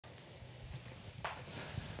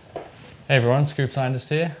Hey everyone, Scoop Scientist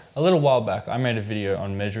here. A little while back I made a video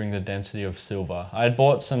on measuring the density of silver. I had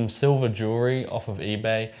bought some silver jewelry off of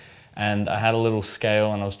eBay and I had a little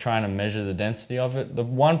scale and I was trying to measure the density of it. The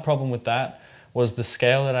one problem with that was the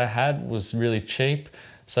scale that I had was really cheap,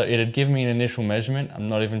 so it'd give me an initial measurement. I'm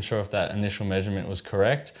not even sure if that initial measurement was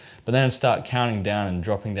correct, but then it'd start counting down and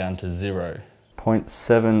dropping down to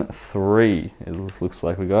 0.73 it looks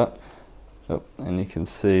like we got. Oh, and you can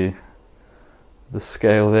see the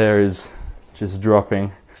scale there is just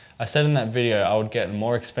dropping. I said in that video I would get a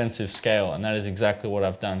more expensive scale, and that is exactly what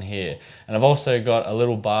I've done here. And I've also got a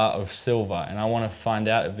little bar of silver, and I want to find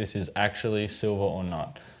out if this is actually silver or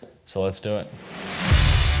not. So let's do it.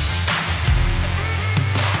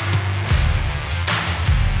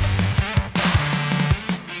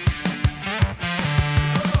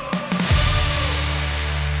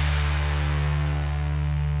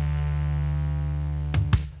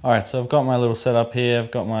 Alright, so I've got my little setup here.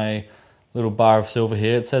 I've got my little bar of silver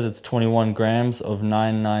here. It says it's 21 grams of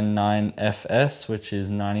 999 FS, which is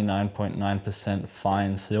 99.9%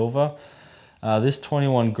 fine silver. This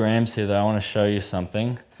 21 grams here, though, I want to show you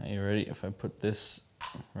something. Are you ready? If I put this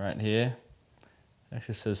right here, it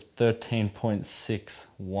actually says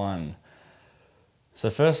 13.61. So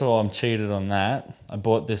first of all, I'm cheated on that. I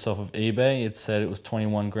bought this off of eBay. It said it was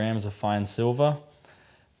 21 grams of fine silver.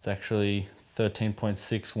 It's actually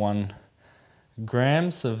 13.61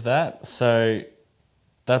 grams of that, so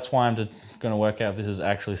that's why I'm going to work out if this is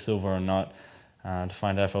actually silver or not, to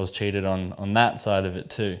find out if I was cheated on that side of it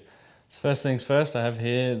too. So first things first, I have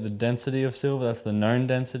here the density of silver. That's the known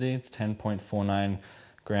density. It's 10.49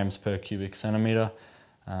 grams per cubic centimeter,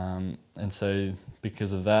 and so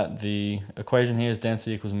because of that, the equation here is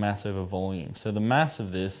density equals mass over volume. So the mass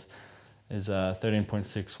of this is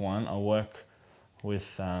 13.61. I'll work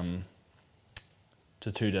with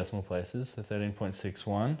to 2 decimal places, so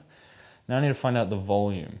 13.61. Now I need to find out the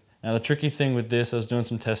volume. Now the tricky thing with this, I was doing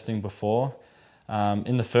some testing before.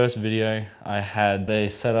 In the first video, I had a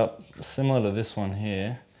setup similar to this one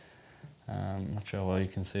here. I'm not sure how well you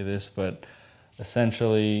can see this, but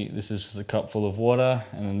essentially this is just a cup full of water,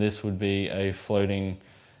 and then this would be a floating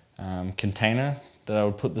container that I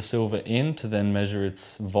would put the silver in to then measure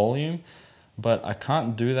its volume. But I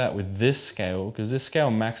can't do that with this scale because this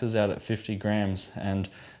scale maxes out at 50 grams, and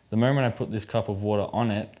the moment I put this cup of water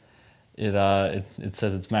on it, it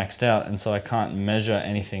says it's maxed out, and so I can't measure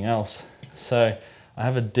anything else. So I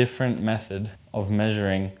have a different method of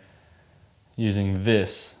measuring using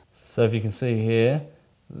this. So if you can see here,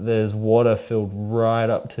 there's water filled right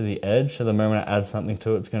up to the edge, so the moment I add something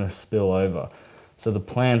to it, it's going to spill over. So the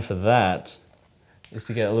plan for that is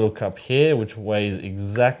to get a little cup here, which weighs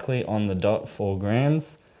exactly on the dot 4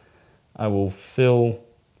 grams. I'll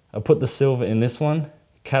put the silver in this one,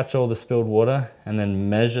 catch all the spilled water, and then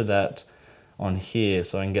measure that on here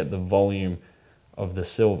so I can get the volume of the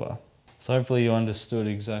silver. So hopefully you understood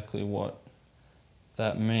exactly what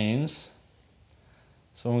that means.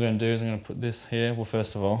 So what I'm going to do is I'm going to put this here. Well,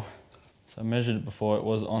 first of all, so I measured it before, it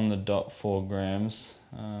was on the dot 4 grams.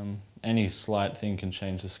 Any slight thing can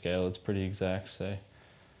change the scale, it's pretty exact, so.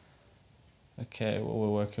 Okay, well we're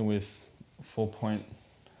working with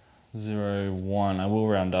 4.01, I will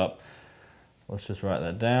round up. Let's just write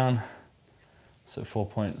that down. So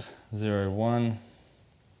 4.01,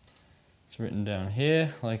 it's written down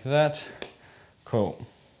here, like that. Cool.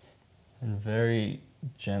 And very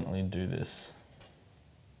gently do this.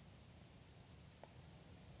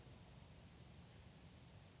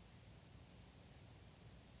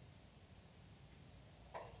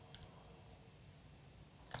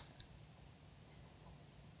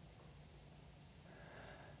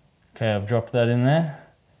 Okay, I've dropped that in there.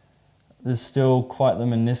 There's still quite the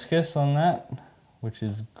meniscus on that, which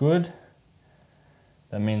is good.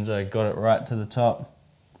 That means I got it right to the top,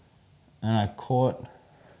 and I caught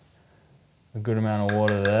a good amount of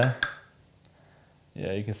water there.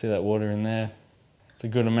 Yeah, you can see that water in there. It's a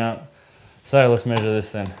good amount. So let's measure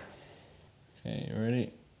this then. Okay, you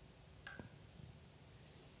ready?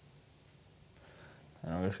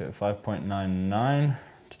 And I'll just go 5.99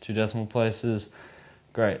 to 2 decimal places.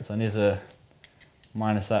 Great, so I need to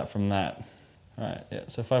minus that from that. Alright, yeah,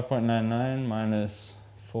 so 5.99 minus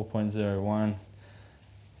 4.01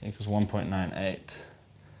 equals 1.98.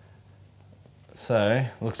 So,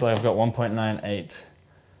 looks like I've got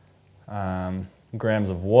 1.98 grams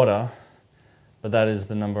of water, but that is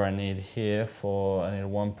the number I need here for, I need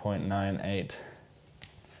 1.98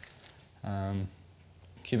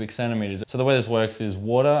 cubic centimeters. So the way this works is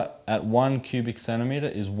water at 1 cubic centimeter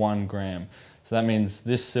is 1 gram. So that means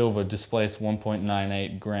this silver displaced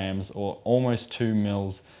 1.98 grams, or almost 2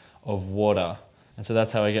 mils of water And so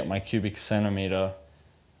that's how I get my cubic centimeter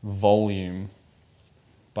volume,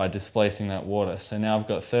 by displacing that water. So now I've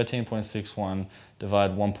got 13.61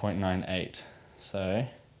 divided 1.98. So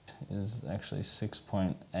is actually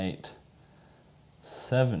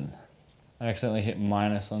 6.87. I accidentally hit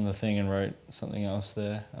minus on the thing and wrote something else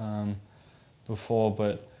there before,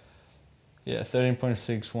 but yeah,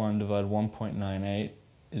 13.61 divided 1.98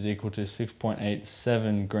 is equal to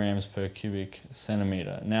 6.87 grams per cubic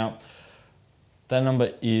centimeter. Now, that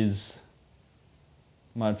number is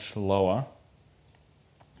much lower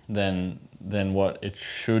than what it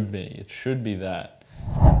should be. It should be that.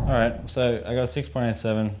 All right, so I got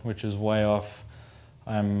 6.87, which is way off.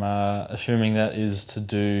 I'm assuming that is to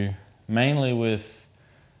do mainly with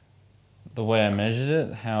the way I measured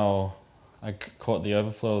it, how I caught the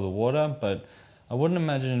overflow of the water, but I wouldn't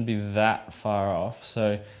imagine it'd be that far off.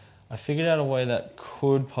 So I figured out a way that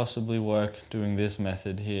could possibly work doing this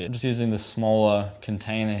method here. Just using the smaller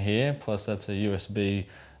container here, plus that's a USB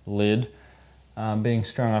lid being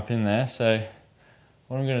strung up in there. So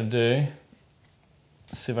what I'm gonna do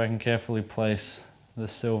is see if I can carefully place the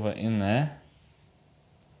silver in there.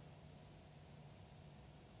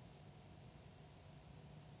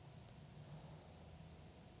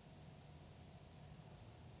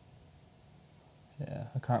 Yeah,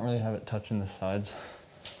 I can't really have it touching the sides.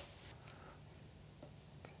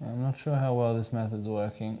 I'm not sure how well this method's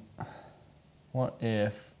working. What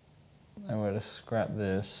if I were to scrap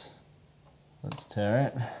this? Let's tear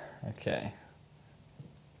it. Okay.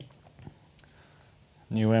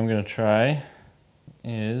 New way I'm going to try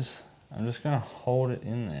is I'm just going to hold it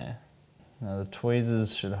in there. Now the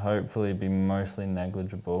tweezers should hopefully be mostly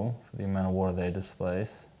negligible for the amount of water they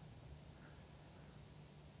displace.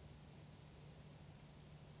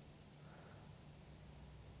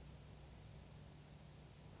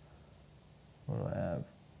 What do I have?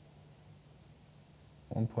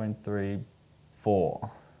 1.34.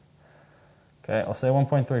 Okay, I'll say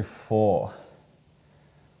 1.34.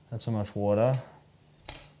 That's how much water.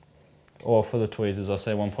 Or for the tweezers, I'll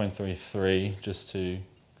say 1.33 just to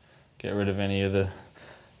get rid of any of the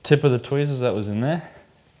tip of the tweezers that was in there.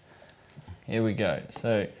 Here we go.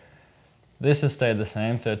 So this has stayed the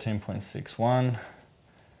same, 13.61.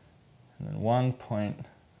 And then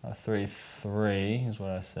 1.33 is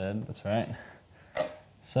what I said, that's right.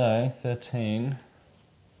 So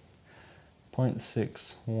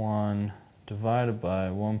 13.61 divided by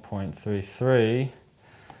 1.33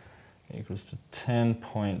 equals to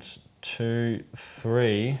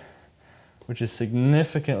 10.23, which is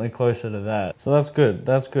significantly closer to that. So that's good,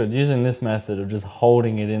 that's good. Using this method of just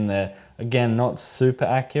holding it in there, again, not super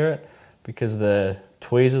accurate because the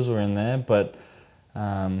tweezers were in there, but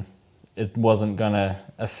it wasn't gonna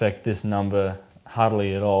affect this number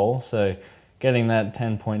hardly at all. So getting that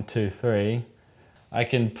 10.23, I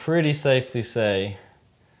can pretty safely say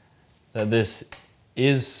that this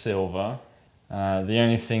is silver. The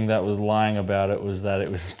only thing that was lying about it was that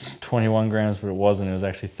it was 21 grams, but it wasn't. It was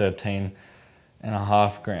actually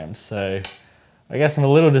 13.5 grams. So I guess I'm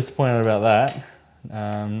a little disappointed about that,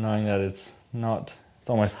 knowing that it's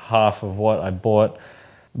almost half of what I bought.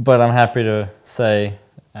 But I'm happy to say,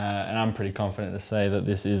 and I'm pretty confident to say that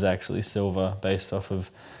this is actually silver based off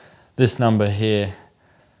of this number here.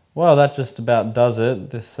 Well, that just about does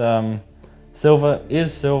it. This silver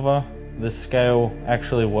is silver. This scale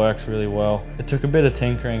actually works really well. It took a bit of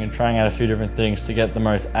tinkering and trying out a few different things to get the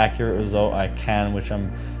most accurate result I can, which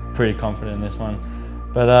I'm pretty confident in this one.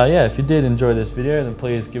 But yeah, if you did enjoy this video, then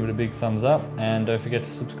please give it a big thumbs up and don't forget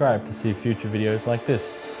to subscribe to see future videos like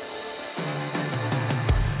this.